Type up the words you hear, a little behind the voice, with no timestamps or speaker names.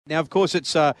Now, of course,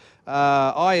 it's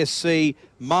ISC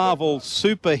Marvel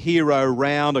Superhero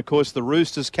Round. Of course, the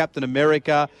Roosters, Captain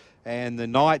America, and the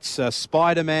Knights,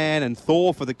 Spider-Man and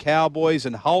Thor for the Cowboys,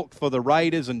 and Hulk for the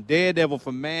Raiders, and Daredevil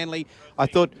for Manly. I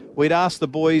thought we'd ask the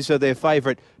boys their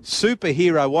favourite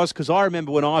superhero was, because I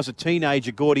remember when I was a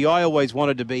teenager, Gordy, I always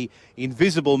wanted to be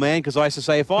Invisible Man, because I used to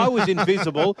say if I was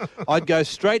invisible, I'd go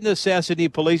straight into the South Sydney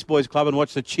Police Boys Club and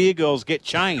watch the cheer girls get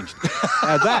changed.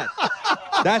 Now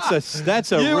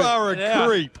that's a You are a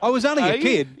creep. I was only a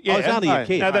kid. Yeah. I was only a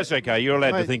kid. No, that's okay. You're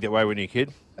allowed to think that way when you're a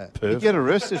kid. You get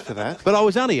arrested for that. But I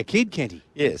was only a kid, Kenty.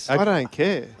 Yes. I don't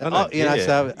care.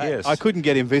 So I couldn't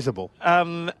get invisible.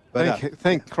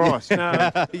 Thank Christ.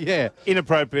 Yeah.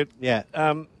 Inappropriate. Yeah.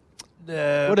 What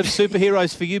are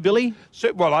superheroes for you, Billy?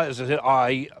 As I said,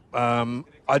 I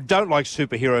don't like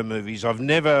superhero movies. I've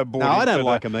never bought. No, I don't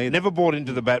like them either. Never bought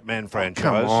into the Batman franchise.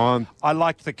 Come on. I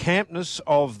liked the campness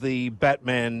of the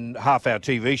Batman half-hour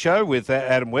TV show with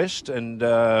Adam West and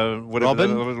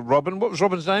Robin. What was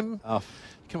Robin's name? Oh.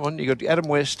 Come on, you got Adam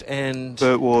West and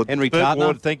Burt Ward. Henry Burt Tartner.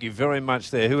 Ward. Thank you very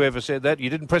much there. Whoever said that, you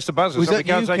didn't press the buzzer, Was so we that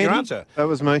can't you, take your Kenny? answer. That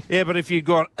was me. Yeah, but if you'd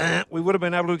gone, we would have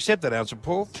been able to accept that answer,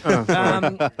 Paul.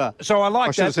 So I I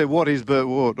like should have that. said, what is Burt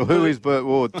Ward? Or who is Burt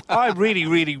Ward? I really,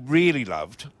 really, really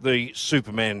loved the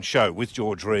Superman show with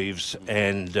George Reeves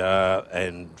and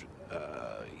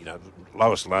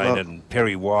Lois Lane and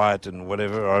Perry White and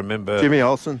whatever. I rember Jimmy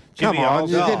Olsen. Jimmy Come on.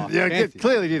 Olsen.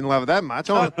 Clearly didn't love it that much.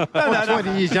 I'm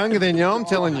 20 years younger than you, I'm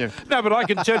telling you. No, but I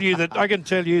can tell you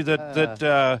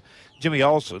that Jimmy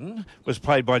Olsen was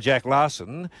played by Jack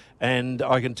Larson, and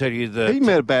I can tell you that He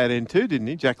met a bad end too, didn't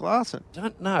he, Jack Larson?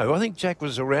 don't know. I think Jack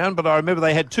was around, but I remember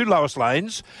they had two Lois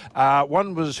Lanes. Her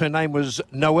name was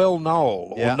Noelle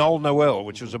Noel, or Noel Noel,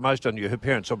 which was the most unusual. Her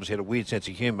parents obviously had a weird sense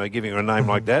of humour giving her a name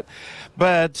like that.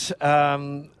 But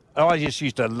I just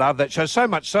used to love that show, so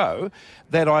much so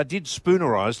that I did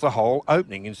spoonerise the whole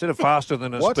opening. Instead of faster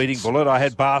than a speeding bullet, I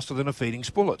had faster than a feeding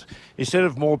spullet. Instead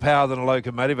of more power than a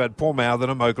locomotive, I had more power than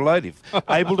a mocolative.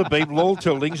 Able to beat Lol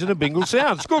Tildings and a Bingle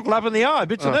sound. Skook, love in the eye,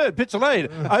 bits of nerd, bits of lead.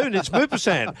 Own, it's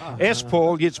Moopersan. S.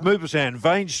 Paul, it's Moopersan.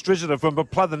 Vane Strizziter from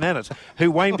Pluthernanet,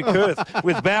 who Wayne de Kurth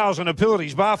with bowels and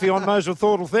abilities, Barfy on Mose with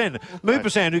Thordle Then.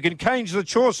 Moopersan, who can change the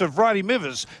choice of Righty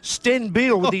Mivers. Sten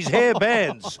Beale with his hair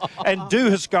bands. And do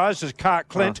his guys as Clark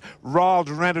Clint, riled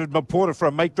and ranted Maporta for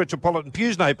a make Metropolitan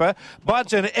Pewsnaper,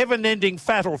 but an ever-ending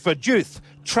fattle for Juth,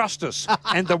 Trust Us,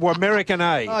 and the American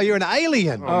A. Oh, you're an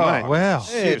alien. Mate. Wow.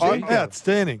 Seriously.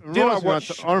 Outstanding.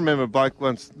 I remember Blake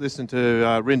once listening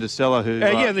to Rinda Seller, who... the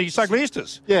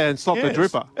Sugliistas. Yeah, and Slop the Yes.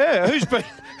 Dripper. Yeah,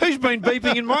 who's been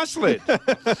beeping in my sled?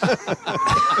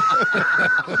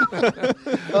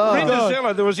 Rinda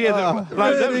Seller, there was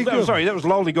that was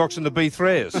Lollygox and the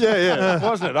Beathrares. Yeah.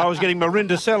 Wasn't it? I was getting my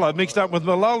Rinda Seller mixed up with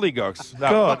my Lollygox. No.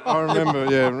 God. I remember,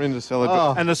 Rinda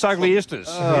Seller. And the Sugliistas,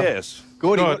 yes.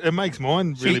 Gordy, God, it makes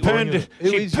mine really She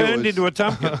turned into a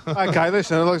tumpkin. Okay,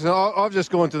 listen, I've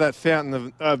just gone to that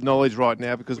fountain of knowledge right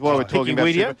now, because while we're talking about...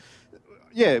 Wikipedia?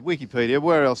 Wikipedia.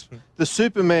 Where else? The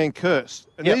Superman curse.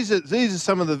 And these are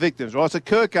some of the victims, right? So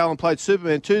Kirk Allen played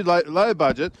Superman, too low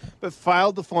budget, but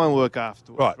failed to find work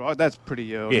afterwards, right? That's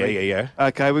pretty early. Yeah.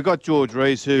 Okay, we've got George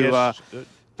Reeves, who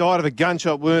died of a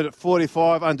gunshot wound at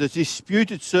 45 under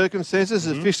disputed circumstances,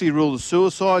 officially ruled as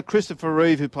suicide. Christopher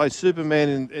Reeve, who played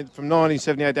Superman from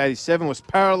 1978 to 87, was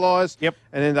paralysed and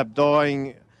ended up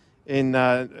dying in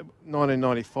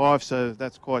 1995, so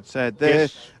that's quite sad there.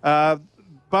 Yes.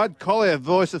 Bud Collyer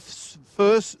voiced the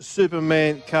first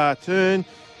Superman cartoon,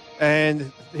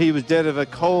 and he was dead of a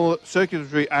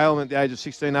circulatory ailment at the age of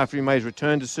 16 after he made his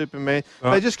return to Superman.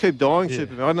 Right. They just keep dying,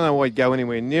 Superman. I don't know why he'd go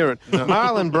anywhere near it.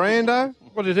 Marlon Brando.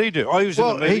 What did he do? He was in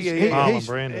the movie. Marlon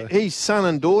Brando. His son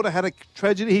and daughter had a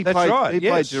tragedy. He played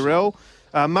Jarrell.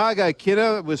 Margot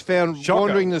Kidder was found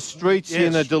wandering the streets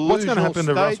in a delusional What's going to happen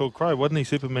state. to Russell Crowe? Wasn't he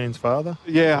Superman's father?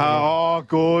 Yeah.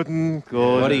 Gordon.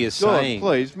 What are you saying?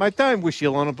 Please, mate, don't wish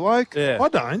ill on a bloke. Yeah. I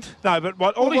don't. No,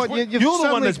 but You're the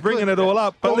one that's bringing it all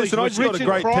up. But listen, I've got a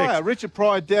great text. Richard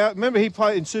Pryor. Remember, he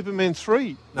played in Superman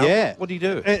 3. No, yeah. What did he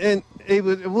do? And he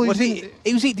was...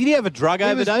 Did he have a drug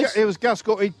overdose? It was Gus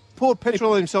Gordon. He poured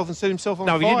petrol on himself and set himself on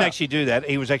fire. No, he didn't actually do that.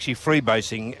 He was actually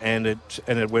freebasing, and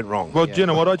it went wrong. Well, do you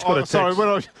know what? I just got a text. Sorry,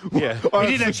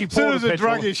 he didn't actually as soon pour as the a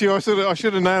drug petrol. issue, I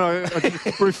should have known.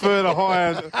 I refer to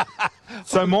higher.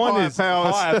 So mine Higher is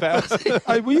powers. Higher powers.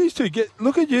 Hey, we used to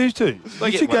look at you two.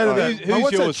 You should go to that. Who's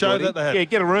What's that yours, show Gordy? that they had? Yeah,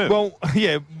 get a room. Well,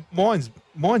 yeah, mine's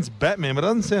Batman, but it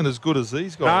doesn't sound as good as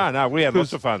these guys. No, we had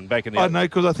lots of fun back in the I day. know,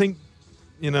 because I think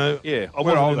you know. Yeah, I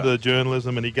we're wasn't older. into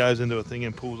journalism, and he goes into a thing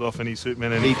and pulls off, and he's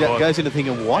Superman. And He he's like, goes into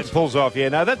thinking what? It pulls off, yeah.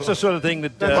 No, that's the sort of thing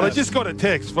that... but I just got a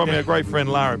text from our great friend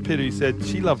Lara Pitt, who said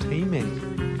she loved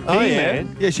He-Man. Oh,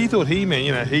 He-Man? Yeah, she thought He-Man,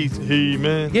 you know, he's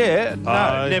He-Man. Yeah, no,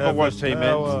 I never have watched the He-Man.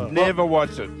 power. Never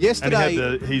watched it. And Yesterday, he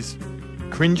had his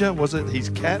Cringer, was it? His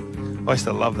cat? I used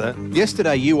to love that.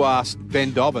 yesterday you asked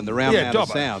Ben Dobbin, the round Yeah, mound of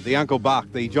Dobbo. sound, the Uncle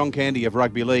Buck, the John Candy of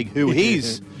rugby league, who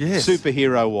his Yes.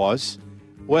 superhero was.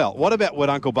 Well, what about what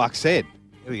Uncle Buck said?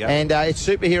 Here we go. And it's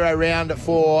superhero round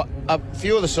for a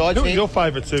few of the sides. Who's your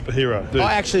favourite superhero? Dude?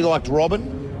 I actually liked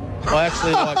Robin. Robin.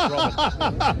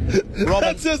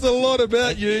 That says a lot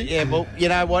about you. Yeah, well, you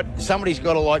know what? Somebody's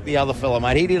got to like the other fella,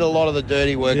 mate. He did a lot of the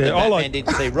dirty work Yeah, that I Batman like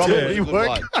didn't see. Robin was a dirty good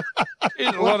work. bloke.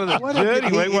 Here's a lot of the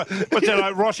dirty work. What's that,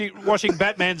 like washing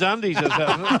Batman's undies or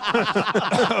something?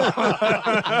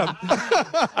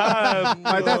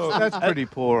 Mate, that's pretty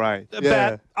poor, eh?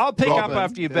 Bat, I'll pick Robin. up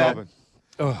after you, Bat. Robin.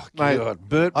 Oh, Mate, God.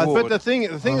 Burt But Ward. the thing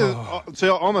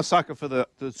so I'm a sucker for the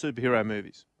superhero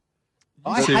movies.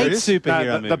 I hate serious? superhero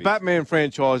No, movies. the Batman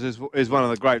franchise is one of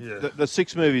the great. Yeah. The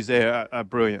 6 movies there are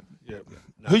brilliant. Yeah.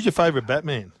 Who's your favourite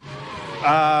Batman?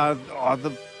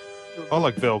 The I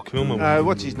like Val Kilmer.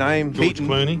 what's his name? George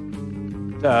Clooney.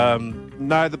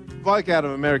 No, the bloke out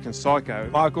of American Psycho.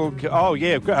 Michael, oh,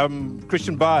 yeah,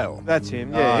 Christian Bale. That's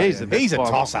him. Yeah, he's the best. He's a by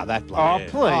tosser, that bloke. Oh,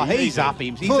 please. Oh, he's up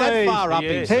him. He's that Please. far up Yeah.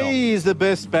 himself. He is the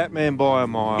best Batman by a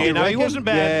mile. Yeah, no, he wasn't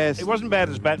bad. Yes. He wasn't bad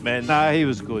as Batman. No, he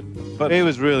was good. But- He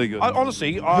was really good.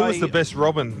 Honestly, Who was the best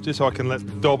Robin? Just so I can let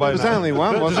Dobbo There was know. only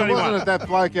one, There's wasn't it? only Wasn't one. it that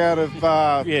bloke out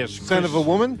of Yes, Son of a Chris-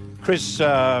 Woman? Chris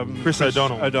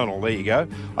O'Donnell. O'Donnell, there you go.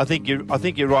 I think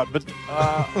you're right. But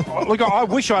look, I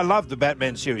wish I loved the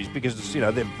Batman series because it's, you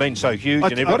know, they've been so huge. And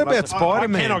What everyone about loves them.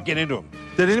 Spider-Man? I cannot get into them.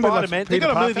 Did anybody like Spider-Man? They've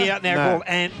Peter got a movie Parker? out now No. called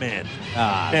Ant-Man.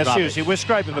 Ah, Now, rubbish. seriously, we're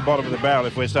scraping the bottom of the barrel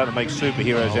if we're starting to make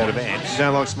superheroes out of You ants.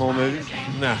 don't like small movies?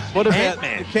 No. What about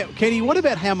Ant-Man? Kenny? What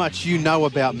about how much you know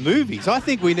about movies? I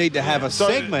think we need to have a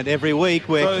segment every week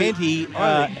where So- Kenty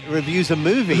reviews a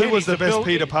movie. Who was the the best Bill-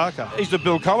 Peter Parker? He's the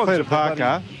Bill Collins Peter of the bloody-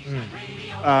 Parker.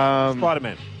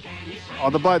 Spider-Man.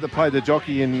 The bloke that played the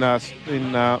jockey in Look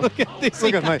at this.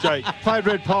 look at me. Jake. Played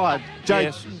Red Pie. Jake.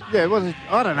 Yes. Yeah, wasn't.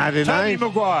 I don't know their Tobey name.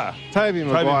 Maguire. Toby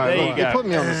Maguire. there you Look, go. put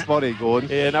me on the spot here, Gordon.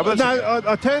 Yeah, no, but that's-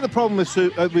 I tell you the problem with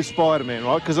Spider-Man,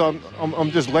 right? Because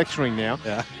I'm just lecturing now.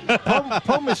 Yeah.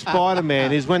 Problem with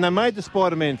Spider-Man is when they made the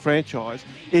Spider-Man franchise,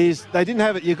 is they didn't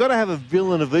have it. You've got to have a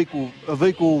villain of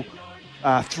equal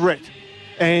threat.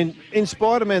 And in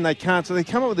Spider-Man, they can't. So they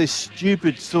come up with this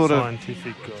stupid sort of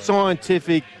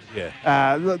scientific.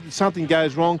 Yeah. Something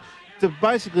goes wrong. To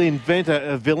basically invent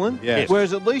a villain. Yes.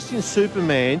 Whereas at least in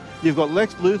Superman, you've got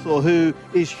Lex Luthor, who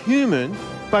is human,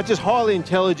 but just highly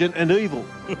intelligent and evil.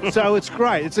 So it's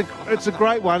great. It's a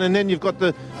great one. And then you've got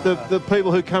the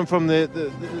people who come from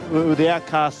the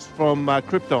outcasts from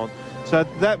Krypton. So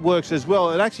that works as well.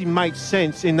 It actually makes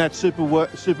sense in that super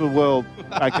world,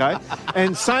 okay?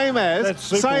 And same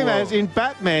as in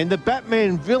Batman, the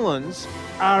Batman villains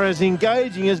are as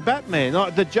engaging as Batman.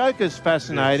 Like, the Joker's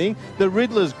fascinating. Yes. The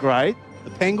Riddler's great. The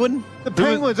Penguin? The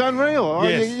Penguin's unreal.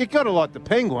 Yes. You got to like the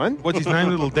Penguin. What's his name?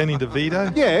 Little Danny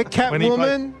DeVito? Yeah, When he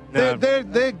Catwoman. No.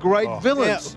 They're great villains.